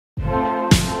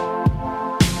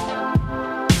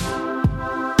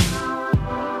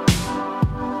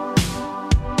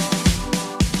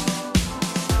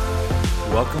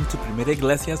Primera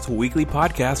Iglesia's weekly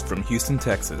podcast from Houston,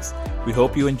 Texas. We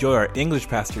hope you enjoy our English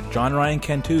pastor, John Ryan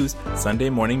Cantu's Sunday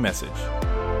morning message.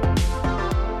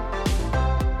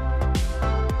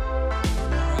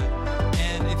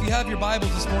 And if you have your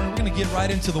Bibles this morning, we're going to get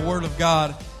right into the Word of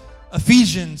God.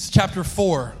 Ephesians chapter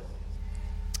 4.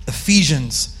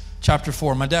 Ephesians chapter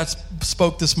 4. My dad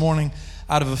spoke this morning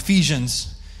out of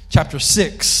Ephesians chapter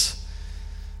 6.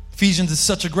 Ephesians is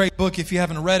such a great book. If you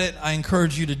haven't read it, I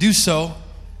encourage you to do so.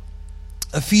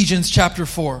 Ephesians chapter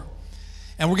 4.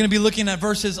 And we're going to be looking at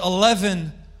verses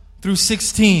 11 through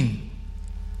 16.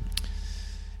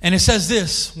 And it says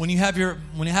this. When you have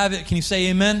it, can you say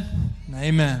amen?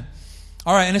 Amen.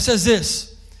 All right, and it says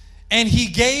this. And he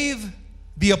gave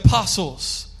the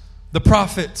apostles, the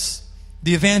prophets,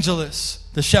 the evangelists,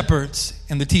 the shepherds,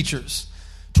 and the teachers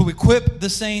to equip the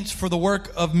saints for the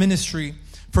work of ministry,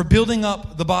 for building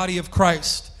up the body of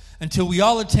Christ, until we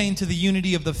all attain to the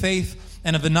unity of the faith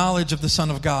and of the knowledge of the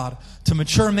Son of God, to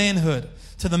mature manhood,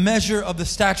 to the measure of the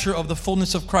stature of the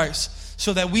fullness of Christ,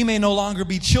 so that we may no longer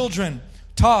be children,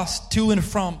 tossed to and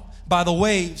from by the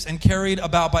waves and carried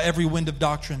about by every wind of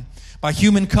doctrine, by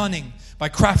human cunning, by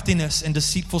craftiness and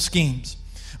deceitful schemes.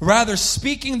 Rather,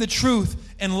 speaking the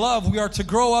truth in love, we are to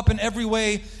grow up in every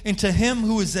way into Him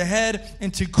who is the head,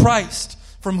 into Christ,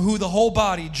 from whom the whole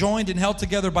body, joined and held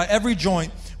together by every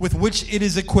joint with which it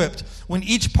is equipped, when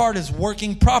each part is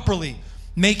working properly,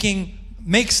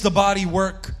 makes the body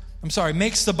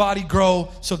grow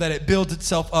so that it builds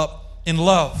itself up in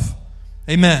love.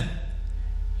 Amen.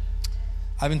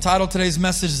 I've entitled today's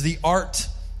message, The Art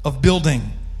of Building.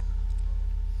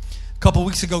 A couple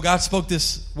weeks ago, God spoke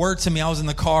this word to me. I was in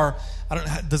the car.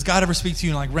 Does God ever speak to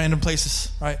you in like random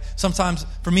places, right? Sometimes,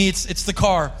 for me, it's the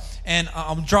car. And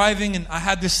I'm driving, and I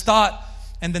had this thought,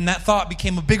 and then that thought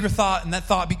became a bigger thought, and that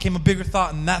thought became a bigger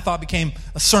thought, and that thought became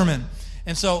a sermon.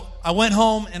 And so I went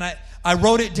home, and I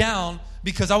wrote it down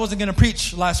because I wasn't going to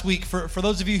preach last week. For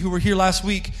those of you who were here last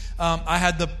week, I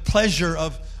had the pleasure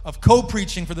of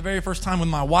co-preaching for the very first time with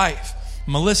my wife,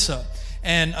 Melissa.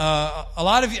 And a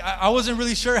lot of you, I wasn't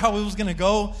really sure how it was going to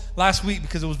go last week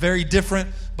because it was very different.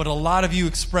 But a lot of you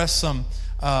expressed some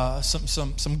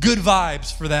good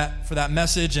vibes for that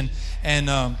message,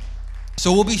 and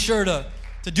so we'll be sure to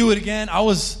do it again.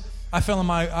 I fell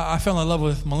in love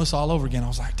with Melissa all over again. I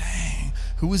was like, dang,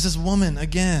 who is this woman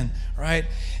again, right?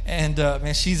 And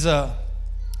man, she's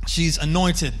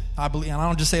anointed, I believe, and I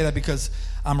don't just say that because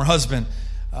I'm her husband.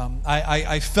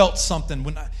 I felt something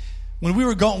when we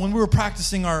were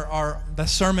practicing that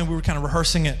sermon. We were kind of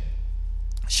rehearsing it.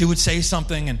 She would say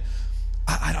something, and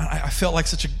I felt like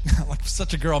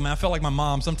such a girl, man. I felt like my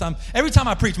mom. Sometimes, every time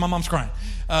I preach, my mom's crying,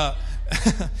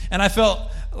 and I felt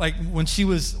like when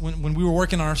we were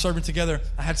working on our sermon together,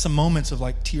 I had some moments of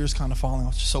like tears kind of falling. I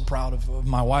was just so proud of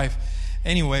my wife.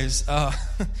 Anyways,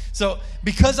 so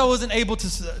because I wasn't able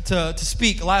to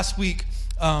speak last week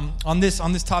on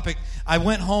this topic, I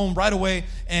went home right away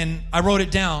and I wrote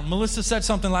it down. Melissa said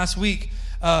something last week.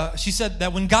 She said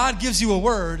that when God gives you a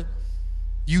word,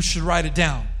 you should write it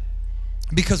down.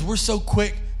 Because we're so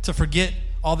quick to forget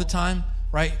all the time,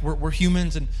 right? We're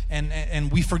humans,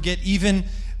 and we forget even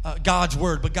God's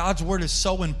word. But God's word is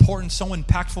so important, so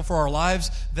impactful for our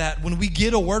lives that when we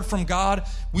get a word from God,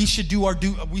 we should do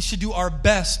our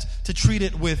best to treat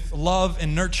it with love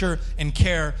and nurture and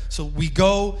care. So we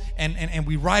go and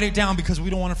we write it down because we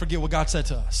don't want to forget what God said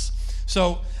to us.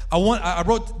 So I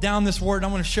wrote down this word. I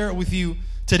want to share it with you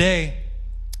today.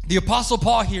 The Apostle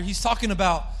Paul here, he's talking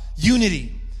about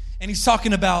unity. And he's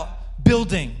talking about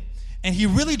building. And he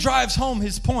really drives home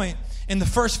his point in the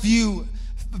first few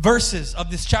verses of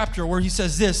this chapter where he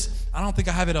says this. I don't think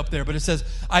I have it up there, but it says,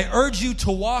 I urge you to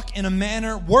walk in a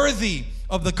manner worthy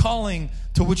of the calling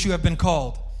to which you have been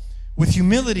called, with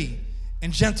humility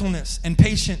and gentleness and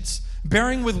patience,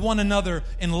 bearing with one another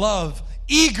in love,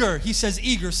 eager. He says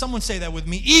eager. Someone say that with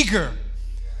me. Eager.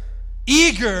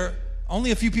 Eager.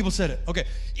 Only a few people said it. Okay.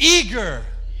 Eager.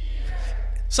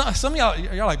 Some of y'all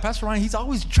are like, Pastor Ryan, he's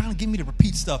always trying to get me to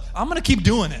repeat stuff. I'm going to keep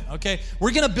doing it, okay?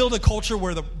 We're going to build a culture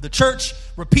where the church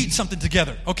repeats something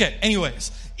together. Okay,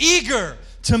 anyways. Eager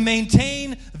to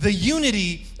maintain the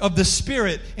unity of the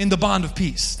Spirit in the bond of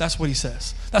peace. That's what he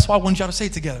says. That's why I want y'all to say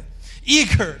it together.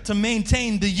 Eager to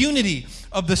maintain the unity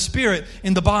of the Spirit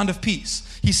in the bond of peace.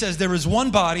 He says there is one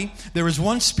body, there is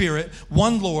one Spirit,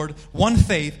 one Lord, one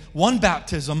faith, one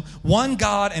baptism, one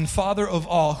God and Father of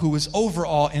all, who is over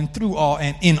all and through all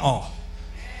and in all.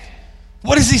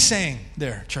 What is he saying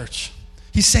there, church?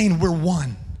 He's saying we're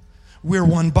one. We're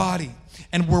one body.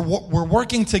 And we're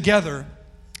working together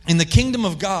in the kingdom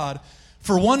of God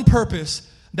for one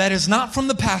purpose that is not from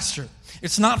the pastor.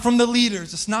 It's not from the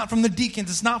leaders. It's not from the deacons.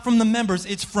 It's not from the members.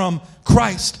 It's from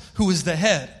Christ, who is the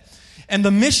head. And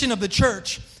the mission of the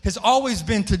church has always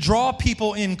been to draw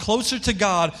people in closer to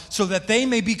God so that they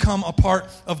may become a part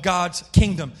of God's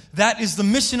kingdom. That is the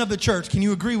mission of the church. Can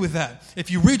you agree with that?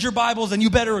 If you read your Bibles, then you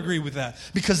better agree with that,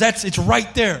 because it's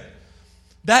right there.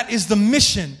 That is the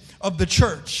mission of the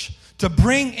church, to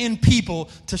bring in people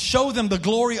to show them the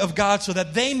glory of God so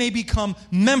that they may become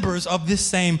members of this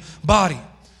same body.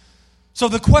 So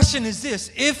the question is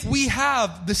this: if we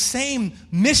have the same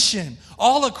mission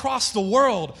all across the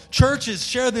world, churches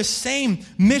share this same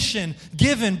mission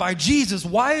given by Jesus,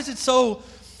 why is it so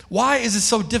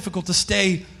difficult to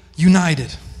stay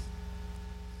united?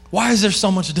 Why is there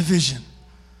so much division?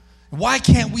 Why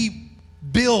can't we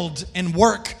build and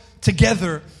work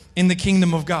together in the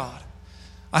kingdom of God?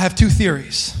 I have two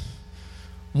theories.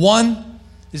 One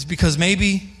is because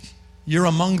maybe you're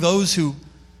among those who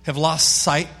have lost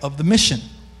sight of the mission.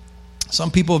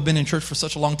 Some people have been in church for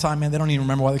such a long time, man, they don't even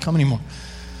remember why they come anymore.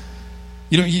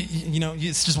 You know,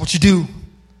 it's just what you do.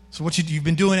 So you've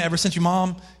been doing it ever since your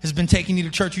mom has been taking you to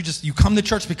church. You come to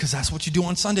church because that's what you do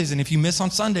on Sundays. And if you miss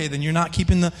on Sunday, then you're not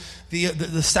keeping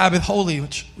the Sabbath holy,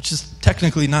 which is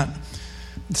technically not.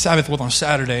 The Sabbath was on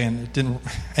Saturday, and it didn't.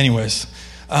 Anyways,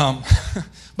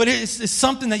 but it's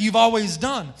something that you've always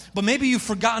done. But maybe you've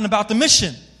forgotten about the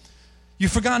mission.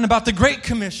 You've forgotten about the Great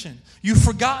Commission. You've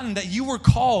forgotten that you were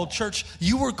called, church,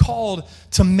 you were called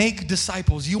to make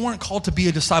disciples. You weren't called to be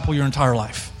a disciple your entire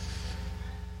life.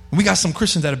 We got some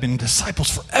Christians that have been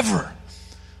disciples forever.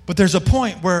 But there's a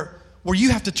point where you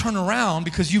have to turn around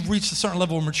because you've reached a certain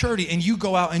level of maturity, and you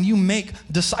go out and you make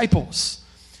disciples.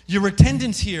 Your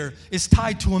attendance here is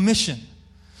tied to a mission.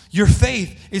 Your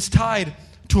faith is tied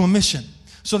to a mission.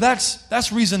 So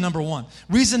that's reason number one.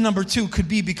 Reason number two could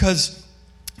be because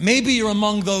maybe you're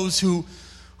among those who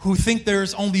think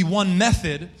there's only one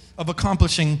method of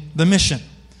accomplishing the mission.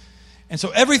 And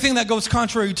so everything that goes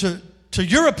contrary to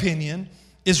your opinion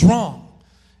is wrong.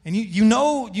 And you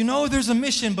know there's a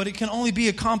mission, but it can only be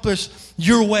accomplished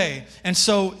your way. And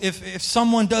so if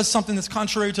someone does something that's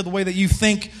contrary to the way that you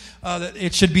think that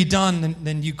it should be done,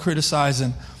 then you criticize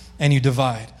and you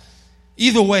divide.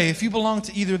 Either way, if you belong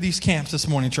to either of these camps this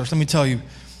morning, church, let me tell you,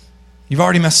 you've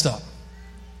already messed up.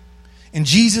 And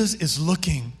Jesus is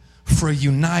looking for a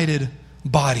united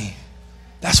body.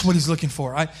 That's what he's looking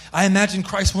for. I imagine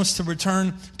Christ wants to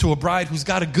return to a bride who's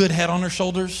got a good head on her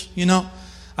shoulders, you know.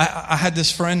 I had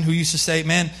this friend who used to say,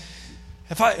 man,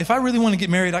 if I really want to get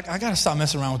married, I got to stop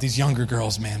messing around with these younger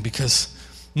girls, man, because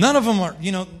none of them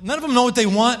know what they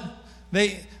want.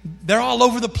 They're all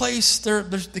over the place.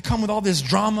 They come with all this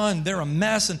drama, and they're a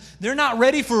mess, and they're not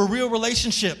ready for a real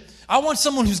relationship. I want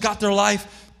someone who's got their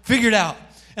life figured out.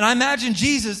 And I imagine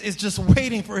Jesus is just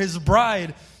waiting for his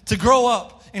bride to grow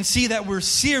up and see that we're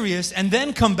serious and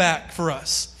then come back for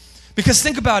us. Because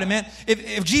think about it, man.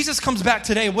 If Jesus comes back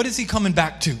today, what is he coming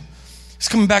back to? He's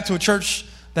coming back to a church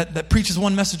that preaches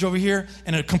one message over here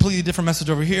and a completely different message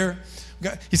over here.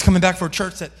 He's coming back for a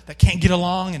church that can't get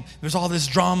along, and there's all this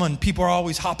drama, and people are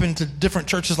always hopping to different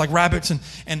churches like rabbits,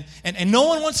 and no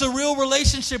one wants a real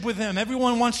relationship with him.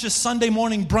 Everyone wants just Sunday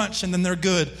morning brunch, and then they're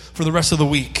good for the rest of the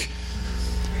week.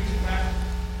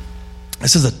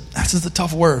 This is a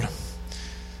tough word.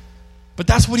 But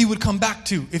that's what he would come back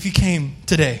to if he came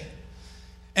today.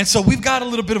 And so we've got a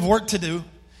little bit of work to do.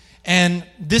 And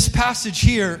this passage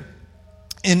here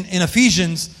in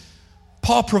Ephesians,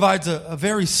 Paul provides a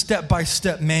very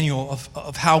step-by-step manual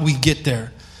of how we get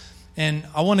there. And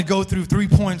I want to go through 3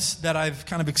 points that I've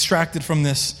kind of extracted from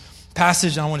this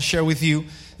passage, and I want to share with you.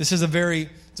 This is a very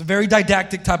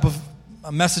didactic type of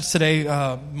message today,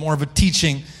 more of a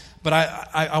teaching. But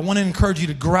I want to encourage you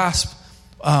to grasp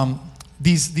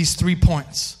these 3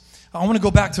 points. I want to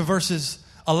go back to verses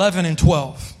 11 and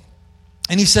 12.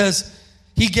 And he says,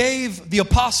 he gave the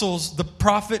apostles, the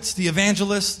prophets, the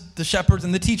evangelists, the shepherds,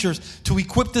 and the teachers to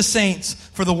equip the saints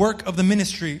for the work of the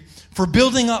ministry, for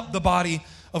building up the body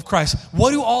of Christ.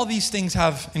 What do all these things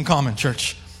have in common,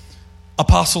 church?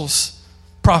 Apostles,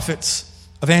 prophets,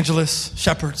 evangelists,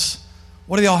 shepherds.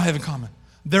 What do they all have in common?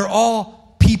 They're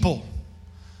all people.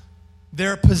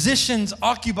 They're positions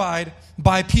occupied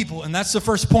by people. And that's the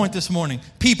first point this morning.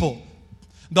 People.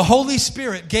 The Holy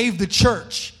Spirit gave the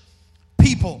church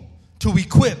people to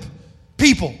equip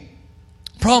people.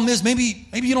 Problem is, maybe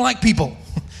you don't like people.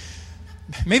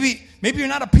 maybe you're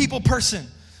not a people person,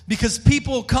 because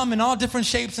people come in all different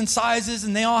shapes and sizes,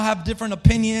 and they all have different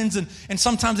opinions, and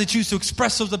sometimes they choose to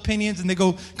express those opinions, and they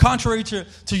go contrary to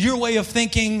your way of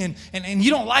thinking, and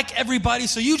you don't like everybody,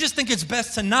 so you just think it's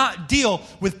best to not deal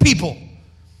with people.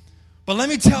 But let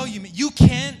me tell you, you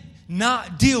can't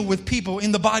not deal with people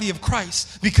in the body of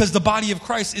Christ, because the body of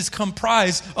Christ is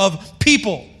comprised of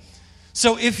people.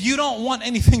 So if you don't want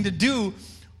anything to do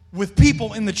with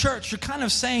people in the church, you're kind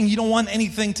of saying you don't want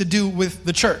anything to do with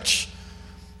the church,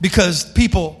 because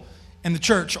people and the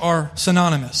church are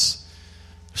synonymous.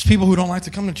 There's people who don't like to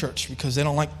come to church because they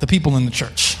don't like the people in the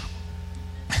church.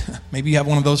 Maybe you have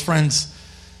one of those friends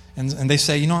and they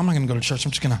say, I'm not going to go to church.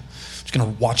 I'm just going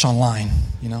to watch online,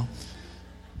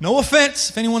 No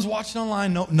offense if anyone's watching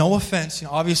online. No offense.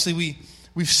 Obviously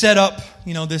we've set up,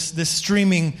 this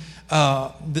streaming,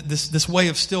 this way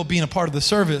of still being a part of the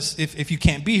service if you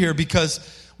can't be here, because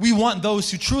we want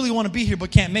those who truly want to be here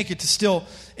but can't make it to still,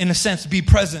 in a sense, be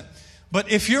present.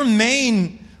 But if your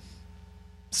main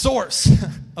source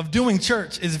of doing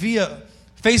church is via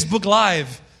Facebook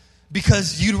Live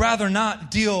because you'd rather not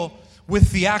deal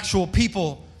with the actual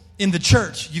people in the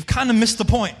church, you've kind of missed the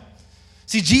point.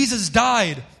 See, Jesus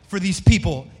died for these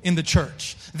people in the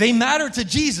church. They matter to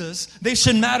Jesus. They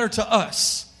should matter to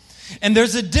us. And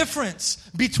there's a difference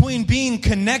between being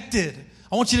connected.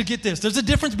 I want you to get this. There's a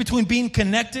difference between being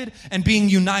connected and being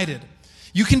united.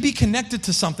 You can be connected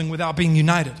to something without being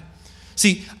united.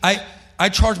 See, I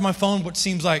charge my phone what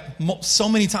seems like so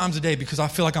many times a day because I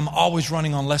feel like I'm always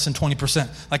running on less than 20%.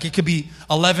 Like it could be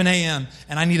 11 a.m.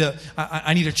 and I need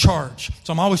a charge.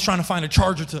 So I'm always trying to find a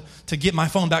charger to get my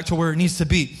phone back to where it needs to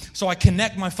be. So I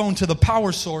connect my phone to the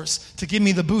power source to give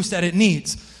me the boost that it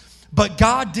needs. But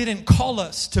God didn't call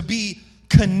us to be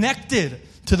connected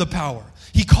to the power.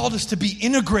 He called us to be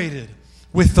integrated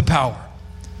with the power.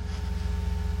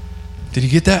 Did you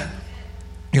get that?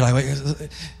 You're like, wait,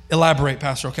 elaborate,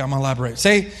 Pastor. Okay, I'm going to elaborate.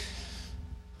 Say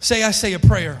I say a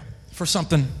prayer for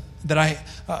something that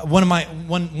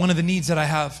one of the needs that I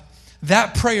have.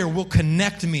 That prayer will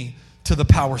connect me to the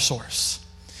power source.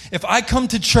 If I come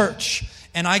to church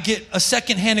and I get a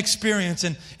secondhand experience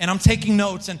and I'm taking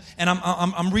notes and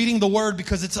I'm reading the word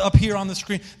because it's up here on the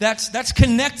screen, that's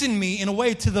connecting me in a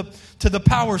way to the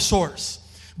power source.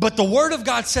 But the Word of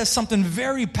God says something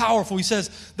very powerful. He says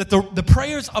that the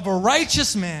prayers of a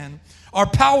righteous man are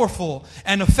powerful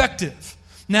and effective.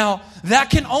 Now, that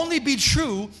can only be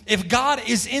true if God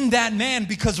is in that man,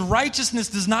 because righteousness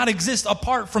does not exist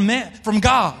apart from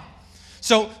God.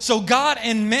 So God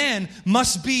and man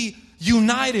must be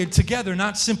united together,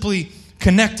 not simply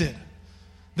connected.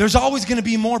 There's always going to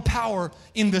be more power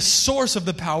in the source of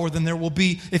the power than there will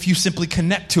be if you simply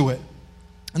connect to it.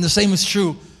 And the same is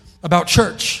true about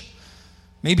church.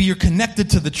 Maybe you're connected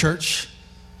to the church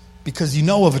because you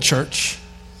know of a church.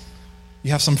 You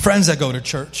have some friends that go to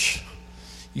church.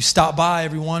 You stop by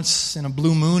every once in a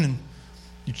blue moon and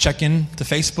you check in to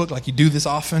Facebook like you do this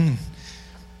often.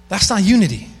 That's not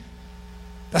unity.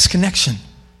 That's connection.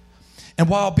 And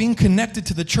while being connected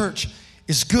to the church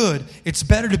is good, it's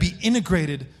better to be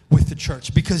integrated with the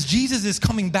church, because Jesus is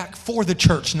coming back for the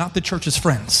church, not the church's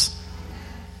friends.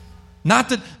 Not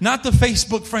the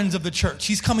Facebook friends of the church.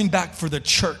 He's coming back for the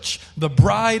church, the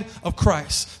bride of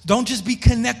Christ. Don't just be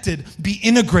connected, be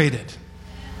integrated.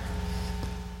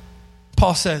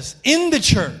 Paul says, in the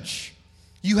church,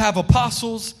 you have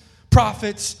apostles,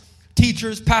 prophets,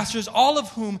 teachers, pastors, all of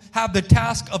whom have the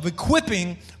task of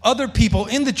equipping other people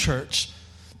in the church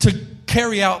to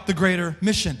carry out the greater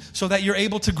mission, so that you're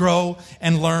able to grow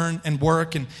and learn and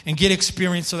work and get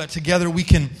experience, so that together we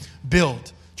can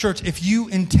build. Church, if you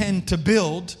intend to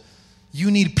build,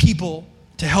 you need people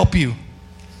to help you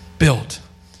build.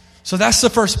 So that's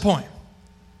the first point.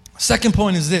 Second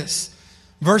point is this.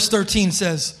 Verse 13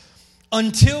 says,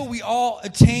 until we all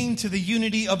attain to the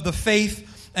unity of the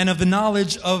faith and of the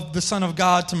knowledge of the Son of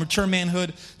God, to mature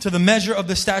manhood, to the measure of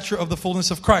the stature of the fullness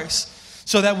of Christ,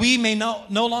 so that we may no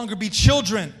longer be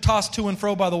children, tossed to and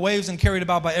fro by the waves and carried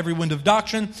about by every wind of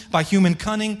doctrine, by human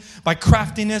cunning, by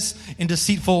craftiness and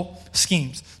deceitful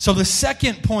schemes. So the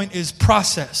second point is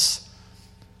process.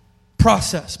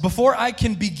 Process. Before I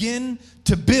can begin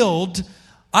to build,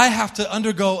 I have to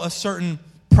undergo a certain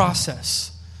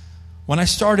process. When I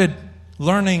started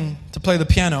learning to play the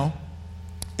piano,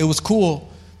 it was cool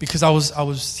because I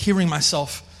was hearing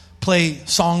myself play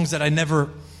songs that I never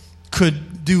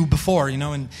could do before,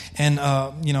 and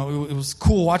it was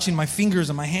cool watching my fingers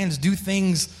and my hands do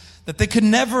things that they could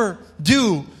never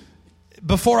do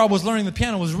before I was learning the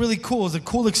piano. It was really cool. It was a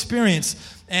cool experience.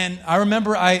 And I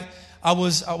remember I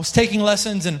was taking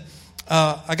lessons, and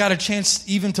I got a chance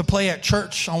even to play at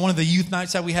church on one of the youth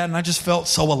nights that we had, and I just felt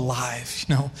so alive,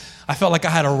 I felt like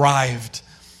I had arrived.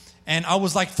 And I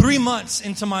was like 3 months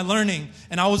into my learning,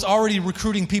 and I was already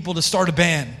recruiting people to start a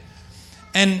band.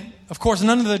 And of course,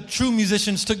 none of the true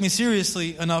musicians took me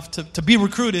seriously enough to be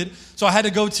recruited, so I had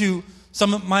to go to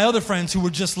some of my other friends who were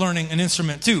just learning an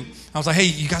instrument too. I was like, hey,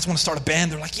 you guys want to start a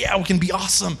band? They're like, yeah, we can be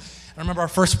awesome. I remember our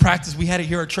first practice, we had it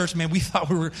here at church, man. We thought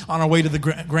we were on our way to the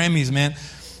Grammys, man.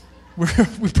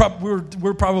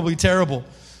 We're probably terrible.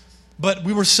 But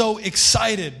we were so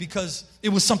excited because it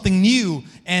was something new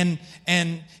and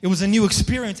it was a new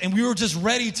experience, and we were just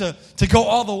ready to go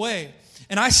all the way.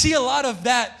 And I see a lot of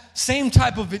that same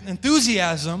type of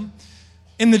enthusiasm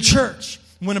in the church.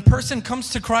 When a person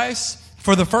comes to Christ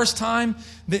for the first time,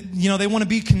 they want to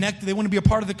be connected, they want to be a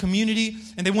part of the community,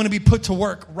 and they want to be put to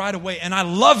work right away. And I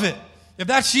love it. If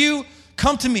that's you,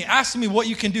 come to me, ask me what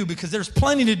you can do, because there's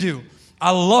plenty to do.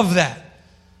 I love that.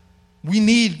 We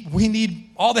need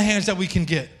all the hands that we can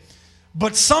get.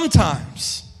 But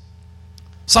sometimes,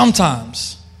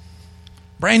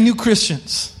 brand new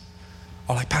Christians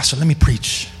are like, Pastor, let me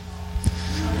preach.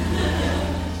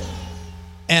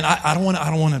 And I don't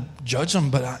want to judge them,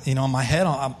 but in my head,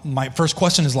 my first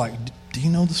question is like, do you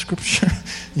know the scripture?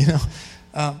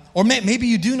 Or maybe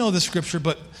you do know the scripture,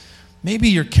 but maybe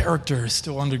your character is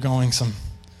still undergoing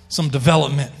some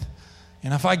development.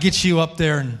 And if I get you up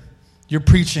there and you're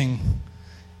preaching,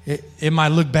 it might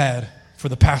look bad for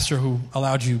the pastor who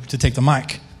allowed you to take the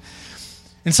mic.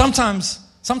 And sometimes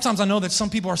I know that some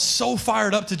people are so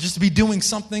fired up to just be doing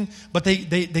something, but they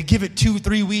give it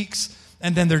 2-3 weeks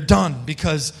and then they're done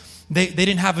because they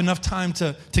didn't have enough time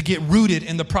to get rooted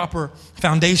in the proper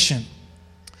foundation.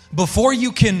 Before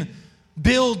you can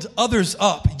build others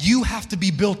up, you have to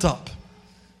be built up.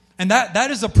 And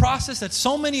that is a process that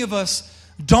so many of us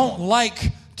don't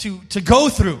like to go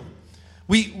through.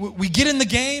 We get in the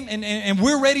game and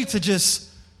we're ready to just,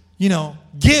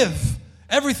 give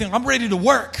everything. I'm ready to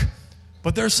work.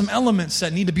 But there's some elements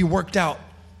that need to be worked out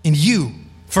in you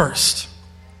first.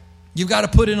 You've got to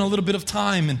put in a little bit of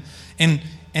time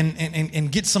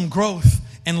and get some growth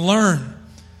and learn.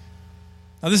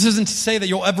 Now, this isn't to say that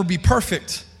you'll ever be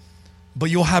perfect, but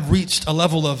you'll have reached a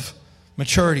level of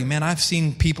maturity. Man, I've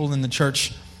seen people in the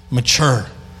church mature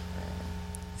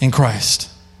in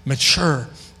Christ, mature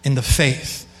in the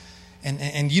faith.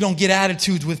 And you don't get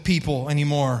attitudes with people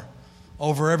anymore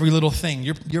over every little thing.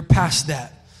 You're past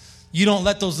that. You don't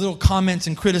let those little comments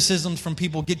and criticisms from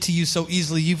people get to you so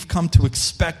easily. You've come to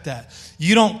expect that.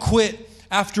 You don't quit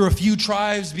after a few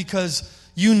tries because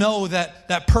you know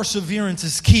that perseverance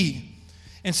is key.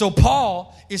 And so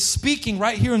Paul is speaking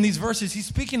right here in these verses. He's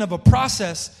speaking of a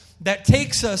process that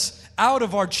takes us out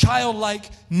of our childlike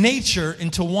nature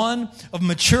into one of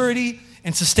maturity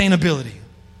and sustainability.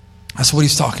 That's what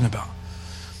he's talking about.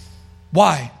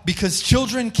 Why? Because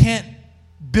children can't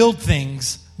build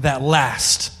things that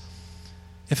last.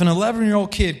 If an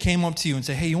 11-year-old kid came up to you and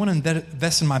said, hey, you want to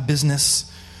invest in my business?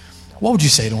 What would you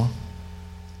say to him?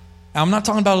 Now, I'm not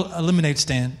talking about a lemonade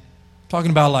stand. I'm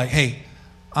talking about like, hey,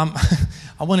 I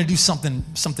want to do something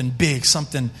big,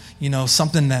 something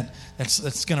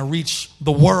that's going to reach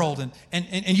the world.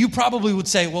 And you probably would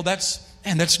say, well, that's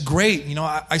great.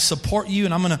 I support you,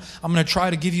 and I'm gonna try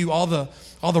to give you all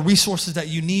the resources that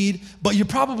you need. But you're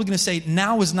probably going to say,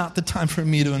 now is not the time for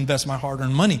me to invest my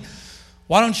hard-earned money.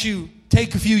 Why don't you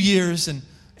take a few years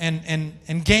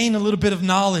and gain a little bit of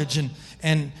knowledge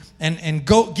and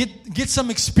go get some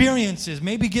experiences,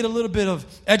 maybe get a little bit of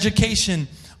education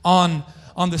on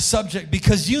the subject,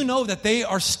 because you know that they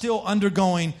are still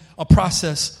undergoing a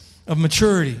process of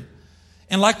maturity.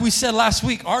 And like we said last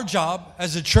week, our job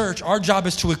as a church, our job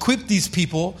is to equip these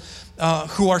people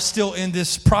who are still in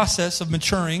this process of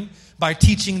maturing by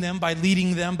teaching them, by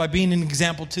leading them, by being an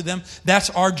example to them. That's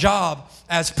our job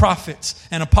as prophets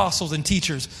and apostles and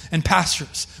teachers and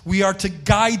pastors. We are to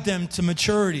guide them to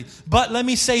maturity. But let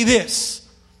me say this.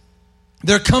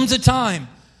 There comes a time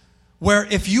where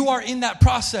if you are in that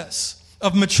process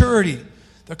of maturity,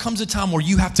 there comes a time where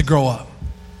you have to grow up.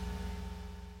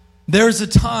 There's a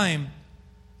time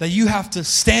that you have to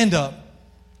stand up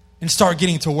and start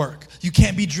getting to work. You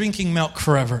can't be drinking milk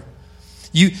forever.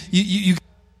 You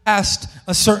past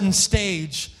a certain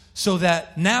stage so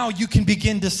that now you can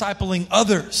begin discipling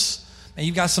others. And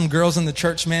you've got some girls in the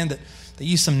church, man, that they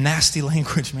use some nasty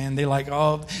language, man. They're like,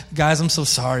 oh, guys, I'm so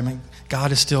sorry, man.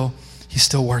 God is He's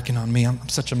still working on me. I'm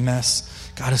such a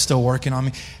mess. God is still working on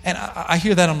me. And I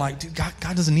hear that. I'm like, dude,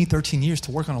 God doesn't need 13 years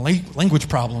to work on a language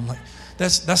problem. Like,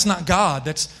 that's not God.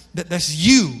 That's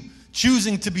you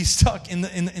choosing to be stuck in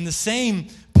the same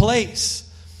place.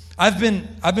 I had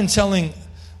been telling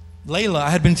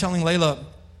Layla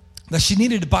that she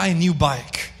needed to buy a new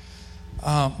bike.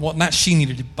 Well, not she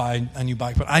needed to buy a new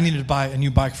bike, but I needed to buy a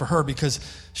new bike for her because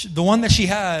the one that she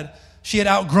had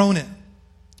outgrown it.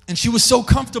 And she was so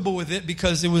comfortable with it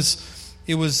because it was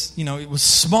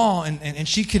small and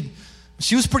she could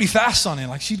she was pretty fast on it.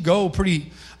 Like she'd go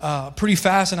pretty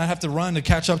fast, and I'd have to run to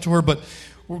catch up to her. But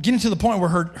we're getting to the point where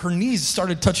her knees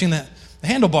started touching the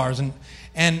handlebars,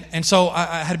 and so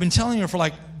I had been telling her for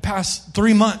like past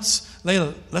 3 months,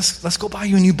 Layla, let's go buy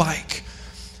you a new bike.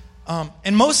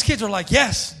 And most kids are like,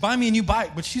 yes, buy me a new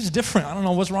bike. But she's different. I don't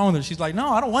know what's wrong with her. She's like, no,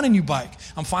 I don't want a new bike.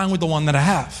 I'm fine with the one that I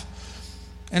have.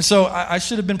 And so I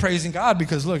should have been praising God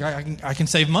because, look, I can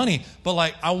save money. But,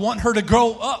 like, I want her to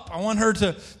grow up. I want her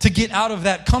to get out of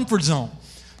that comfort zone.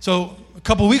 So a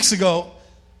couple weeks ago,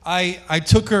 I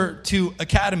took her to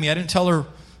Academy. I didn't tell her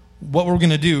what we're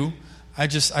going to do. I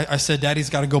said, Daddy's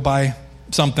got to go buy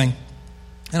something.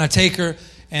 And I take her,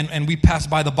 and we pass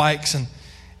by the bikes,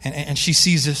 and she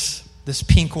sees this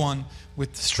pink one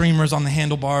with streamers on the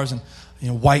handlebars and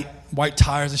white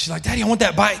tires. And she's like, Daddy, I want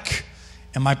that bike.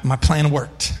 And my plan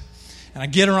worked. And I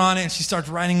get her on it, and she starts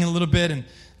riding a little bit. And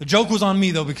the joke was on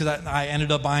me, though, because I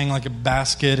ended up buying like a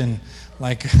basket and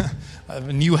like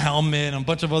a new helmet and a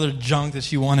bunch of other junk that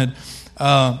she wanted.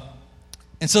 And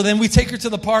so then we take her to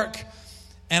the park,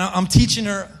 and I'm teaching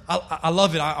her. I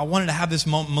love it. I wanted to have this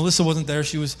moment. Melissa wasn't there.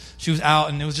 She was out,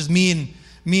 and it was just me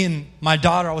and my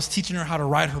daughter. I was teaching her how to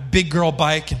ride her big girl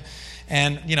bike.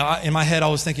 And in my head, I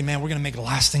was thinking, man, we're going to make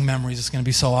lasting memories. It's going to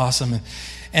be so awesome.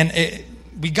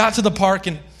 We got to the park,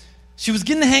 and she was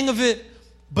getting the hang of it,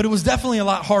 but it was definitely a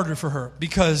lot harder for her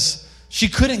because she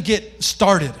couldn't get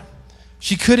started.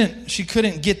 She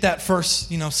couldn't get that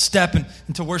first, step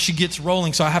into where she gets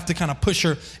rolling. So I have to kind of push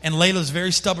her. And Layla's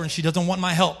very stubborn. She doesn't want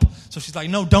my help. So she's like,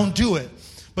 no, don't do it.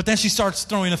 But then she starts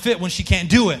throwing a fit when she can't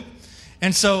do it.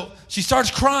 And so she starts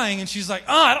crying, and she's like,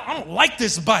 I don't like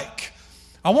this bike.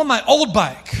 I want my old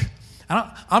bike. And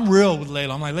I'm real with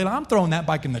Layla. I'm like, Layla, I'm throwing that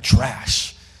bike in the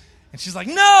trash. And she's like,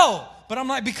 no. But I'm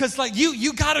like, because like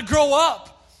you got to grow up.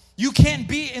 You can't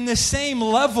be in the same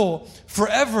level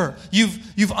forever. You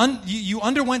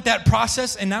underwent that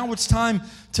process, and now it's time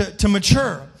to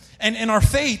mature. And in our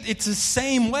faith, it's the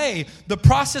same way. The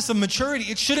process of maturity,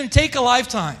 it shouldn't take a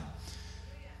lifetime.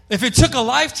 If it took a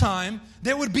lifetime,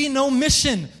 there would be no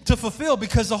mission to fulfill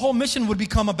because the whole mission would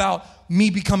become about me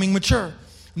becoming mature.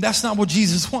 And that's not what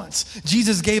Jesus wants.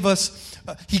 Jesus gave us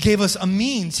He gave us a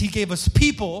means. He gave us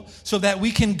people so that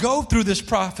we can go through this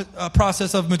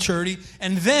process of maturity,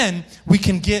 and then we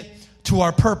can get to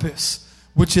our purpose,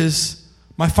 which is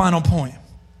my final point.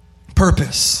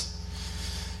 Purpose.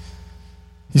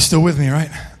 You still with me,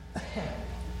 right?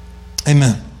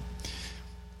 Amen.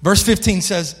 Verse 15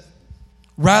 says,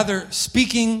 rather,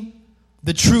 speaking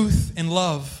the truth in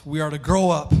love, we are to grow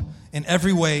up in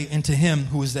every way into Him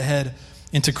who is the head,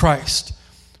 into Christ,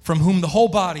 from whom the whole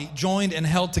body, joined and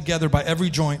held together by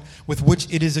every joint with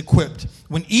which it is equipped,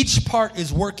 when each part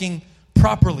is working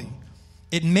properly,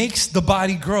 it makes the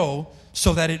body grow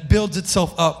so that it builds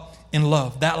itself up in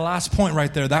love. That last point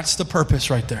right there, that's the purpose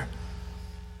right there.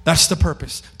 That's the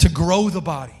purpose. To grow the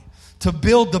body, to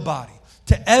build the body,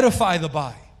 to edify the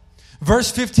body.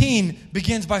 Verse 15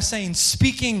 begins by saying,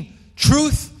 speaking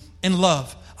truth in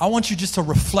love. I want you just to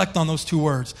reflect on those two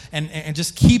words and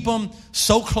just keep them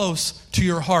so close to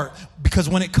your heart. Because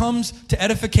when it comes to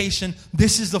edification,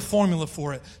 this is the formula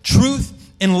for it. Truth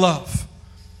and love.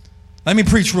 Let me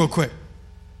preach real quick.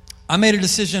 I made a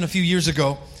decision a few years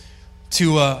ago it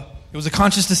was a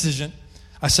conscious decision.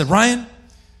 I said, Ryan,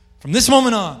 from this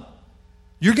moment on,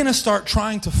 you're going to start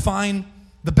trying to find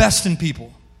the best in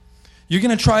people. You're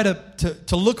going to try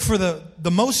to look for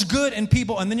the most good in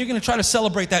people, and then you're going to try to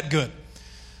celebrate that good.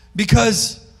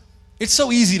 Because it's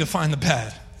so easy to find the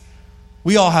bad.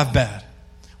 We all have bad.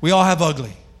 We all have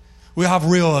ugly. We all have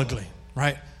real ugly,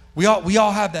 right? We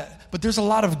all have that. But there's a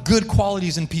lot of good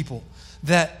qualities in people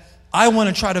that I want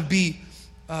to try to be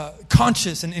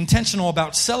conscious and intentional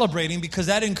about celebrating, because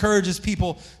that encourages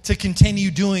people to continue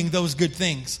doing those good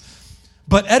things.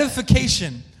 But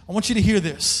edification, I want you to hear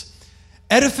this.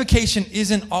 Edification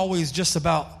isn't always just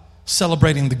about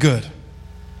celebrating the good.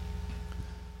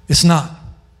 It's not.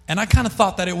 And I kind of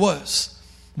thought that it was.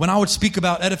 When I would speak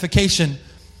about edification,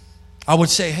 I would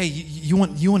say, hey, you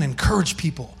want to encourage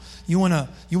people. You want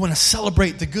to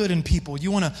celebrate the good in people.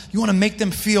 You want to make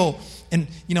them feel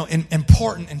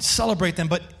important and celebrate them.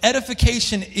 But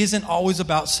edification isn't always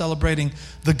about celebrating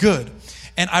the good.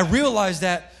 And I realized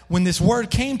that when this word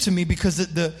came to me, because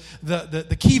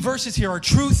the key verses here are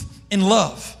truth and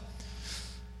love.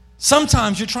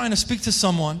 Sometimes you're trying to speak to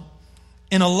someone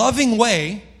in a loving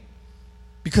way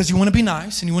because you want to be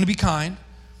nice and you want to be kind,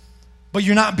 but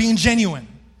you're not being genuine.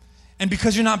 And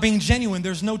because you're not being genuine,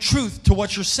 there's no truth to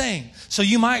what you're saying. So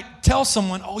you might tell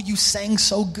someone, oh, you sang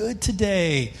so good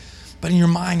today. But in your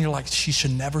mind, you're like, she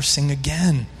should never sing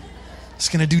again. It's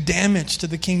going to do damage to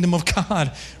the kingdom of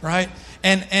God, right?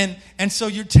 And so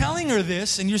you're telling her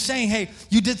this, and you're saying, hey,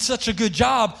 you did such a good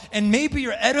job, and maybe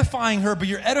you're edifying her, but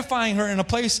you're edifying her in a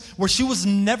place where she was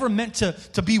never meant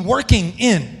to be working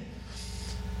in.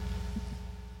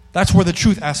 That's where the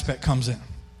truth aspect comes in.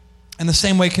 And the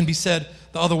same way can be said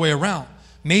the other way around.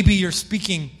 Maybe you're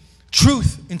speaking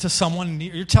truth into someone, and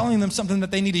you're telling them something that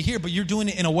they need to hear, but you're doing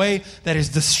it in a way that is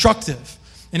destructive,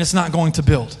 and it's not going to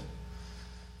build.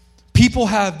 People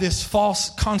have this false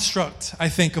construct, I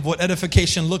think, of what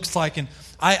edification looks like, and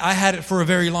I had it for a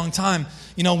very long time.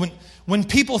 You know, when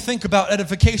people think about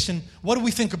edification, what do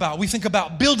we think about? We think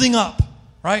about building up,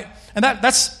 right? And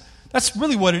that's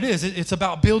really what it is. It's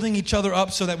about building each other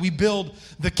up so that we build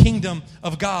the kingdom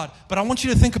of God. But I want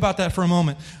you to think about that for a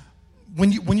moment.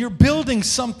 When you're building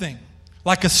something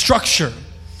like a structure,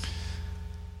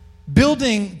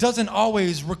 building doesn't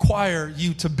always require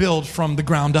you to build from the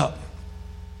ground up.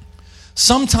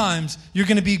 Sometimes you're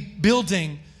going to be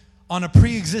building on a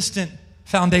pre-existent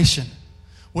foundation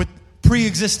with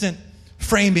pre-existent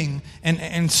framing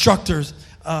and structures.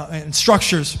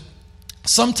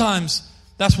 Sometimes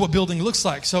that's what building looks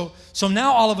like. So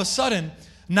now all of a sudden,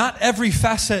 not every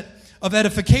facet of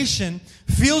edification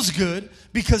feels good,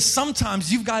 because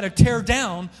sometimes you've got to tear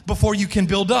down before you can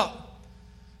build up.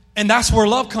 And that's where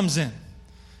love comes in.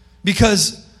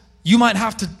 Because you might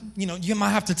have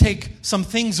to take some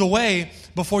things away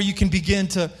before you can begin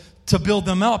to build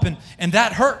them up. And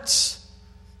that hurts.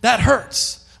 That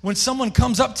hurts. When someone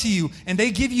comes up to you and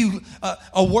they give you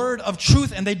a word of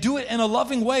truth and they do it in a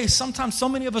loving way, sometimes so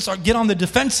many of us get on the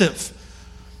defensive.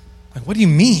 Like, what do you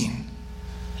mean?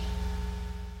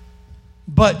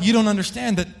 But you don't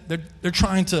understand that they're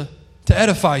trying to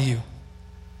edify you.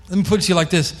 Let me put it to you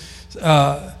like this.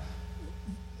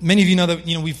 Many of you know that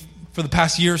we've for the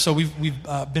past year or so we've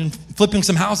been flipping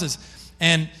some houses,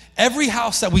 and every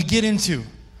house that we get into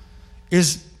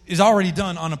is already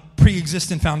done on a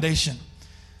pre-existent foundation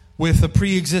with a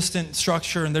pre-existent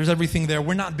structure, and there's everything there.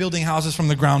 We're not building houses from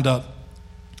the ground up.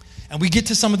 And we get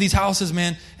to some of these houses,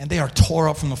 man, and they are tore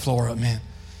up from the floor up, man.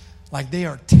 Like, they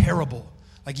are terrible.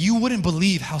 Like, you wouldn't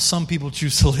believe how some people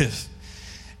choose to live.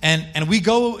 And we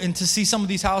go in to see some of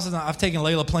these houses, and I've taken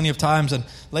Layla plenty of times, and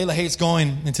Layla hates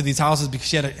going into these houses because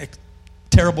she had a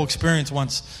terrible experience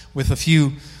once with a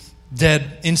few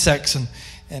dead insects and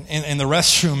in the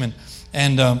restroom,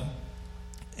 and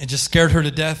it just scared her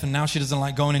to death, and now she doesn't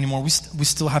like going anymore. We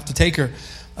still have to take her.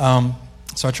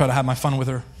 So I try to have my fun with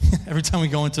her. Every time we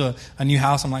go into a new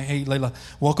house, I'm like, hey, Layla,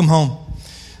 welcome home.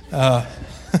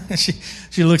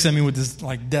 She looks at me with this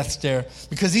like death stare,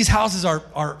 because these houses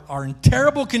are in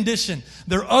terrible condition.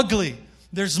 They're ugly.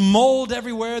 There's mold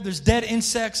everywhere. There's dead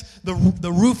insects.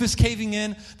 The roof is caving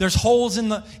in. There's holes in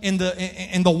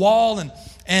the wall,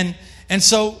 and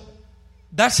so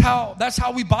that's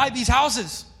how we buy these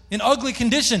houses, in ugly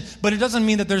condition. But it doesn't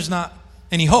mean that there's not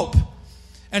any hope.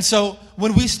 And so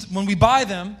when we buy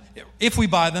them, if we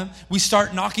buy them, we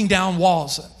start knocking down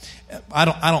walls. I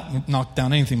don't knock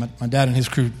down anything. My dad and his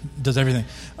crew does everything.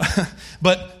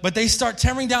 But they start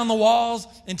tearing down the walls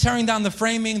and tearing down the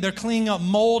framing. They're cleaning up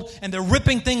mold, and they're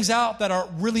ripping things out that are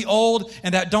really old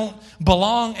and that don't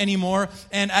belong anymore.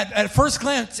 And at first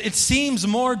glance, it seems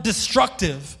more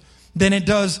destructive than it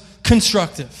does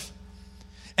constructive.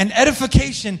 And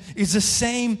edification is the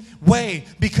same way,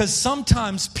 because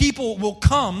sometimes people will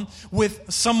come with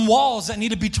some walls that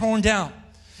need to be torn down.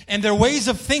 And their ways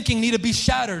of thinking need to be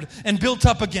shattered and built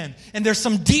up again. And there's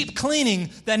some deep cleaning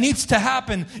that needs to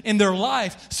happen in their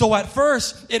life. So at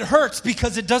first, it hurts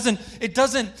because it doesn't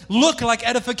look like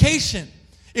edification.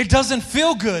 It doesn't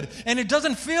feel good. And it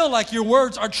doesn't feel like your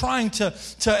words are trying to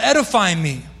edify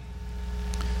me.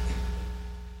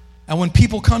 And when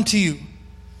people come to you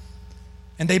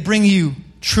and they bring you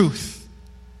truth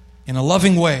in a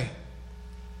loving way,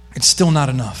 it's still not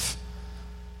enough.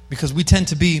 Because we tend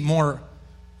to be more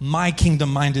my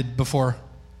kingdom minded before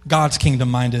God's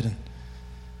kingdom minded. And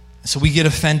so we get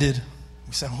offended.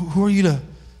 We say, who are you to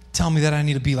tell me that I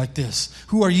need to be like this?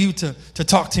 Who are you to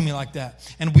talk to me like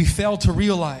that? And we fail to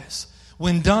realize,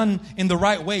 when done in the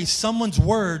right way, someone's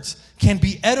words can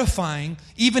be edifying,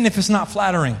 even if it's not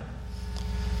flattering.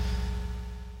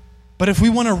 But if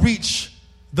we want to reach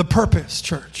the purpose,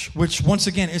 church, which once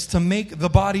again is to make the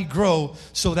body grow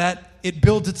so that it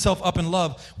builds itself up in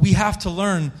love, we have to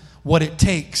learn what it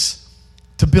takes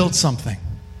to build something.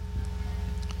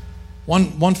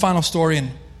 One final story,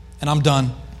 and I'm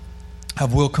done.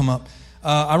 Have Will come up.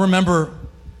 I remember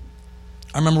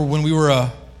when we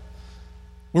were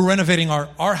renovating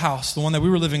our house, the one that we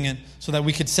were living in, so that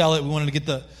we could sell it. We wanted to get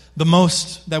the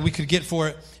most that we could get for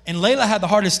it. And Layla had the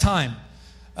hardest time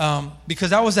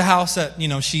because that was the house that,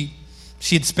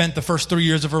 she had spent the first 3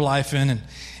 years of her life in,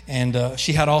 and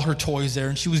she had all her toys there,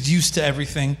 and she was used to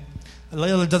everything.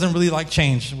 Layla doesn't really like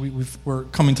change. We're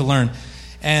coming to learn.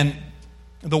 And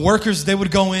the workers, they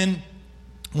would go in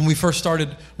when we first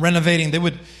started renovating.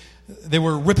 They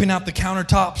were ripping out the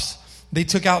countertops. They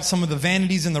took out some of the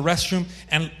vanities in the restroom,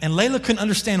 and Layla couldn't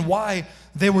understand why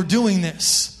they were doing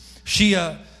this. She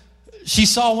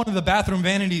saw one of the bathroom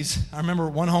vanities. I remember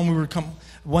one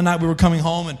night we were coming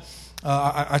home, and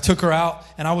I took her out,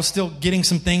 and I was still getting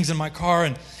some things in my car,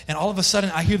 and all of a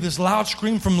sudden I hear this loud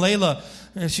scream from Layla.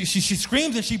 And she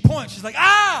screams and she points. She's like,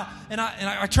 ah! And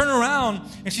I turn around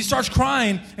and she starts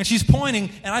crying and she's pointing,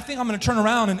 and I think I'm going to turn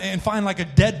around and find like a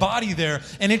dead body there,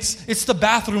 and it's the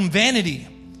bathroom vanity.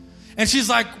 And she's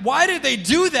like, why did they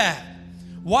do that?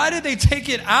 Why did they take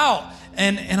it out?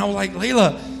 And I was like,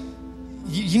 Layla,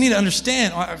 you need to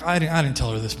understand. I didn't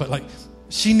tell her this, but like,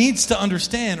 she needs to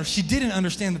understand, or she didn't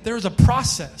understand, that there is a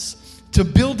process to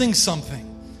building something.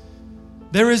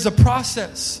 There is a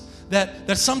process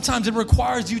that sometimes it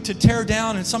requires you to tear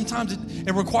down, and sometimes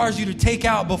it requires you to take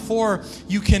out before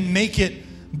you can make it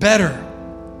better.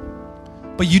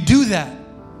 But you do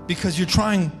that because you're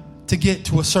trying to get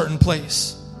to a certain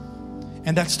place,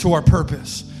 and that's to our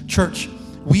purpose. Church,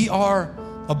 we are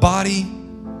a body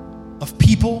of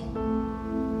people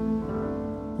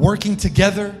working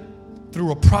together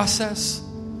through a process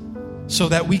so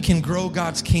that we can grow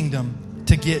God's kingdom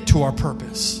to get to our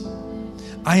purpose.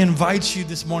 I invite you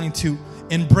this morning to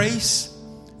embrace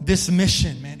this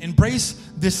mission, man. Embrace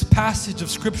this passage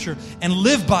of Scripture and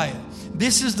live by it.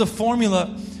 This is the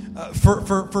formula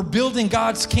for building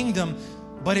God's kingdom,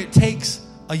 but it takes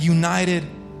a united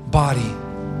body.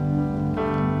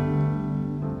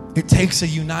 It takes a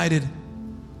united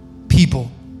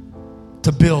people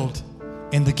to build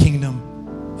in the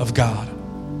kingdom of God.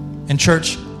 And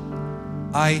church,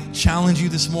 I challenge you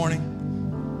this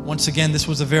morning. Once again, this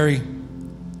was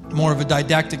more of a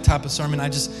didactic type of sermon.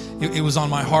 It was on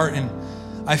my heart, and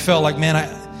I felt like, man,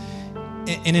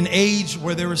 in an age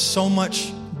where there is so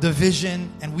much division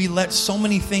and we let so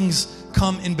many things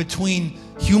come in between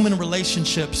human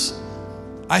relationships,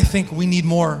 I think we need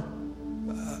more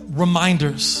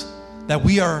reminders that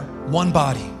we are one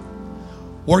body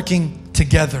working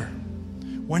together.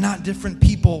 We're not different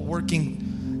people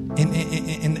working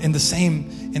in the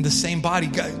same body.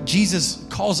 God, Jesus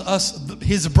calls us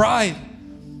His bride.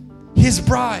 His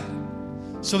bride.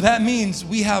 So that means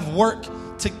we have work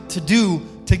to do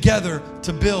together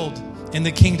to build in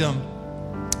the kingdom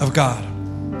of God.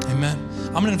 Amen.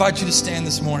 I'm going to invite you to stand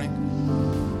this morning.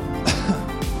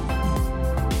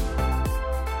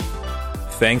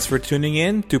 Thanks for tuning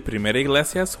in to Primera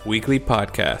Iglesia's weekly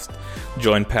podcast.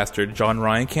 Join Pastor John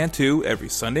Ryan Cantu every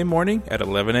Sunday morning at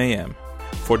 11 a.m.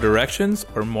 For directions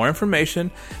or more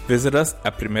information, visit us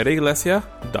at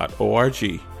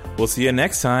primeraiglesia.org. We'll see you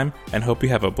next time and hope you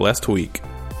have a blessed week.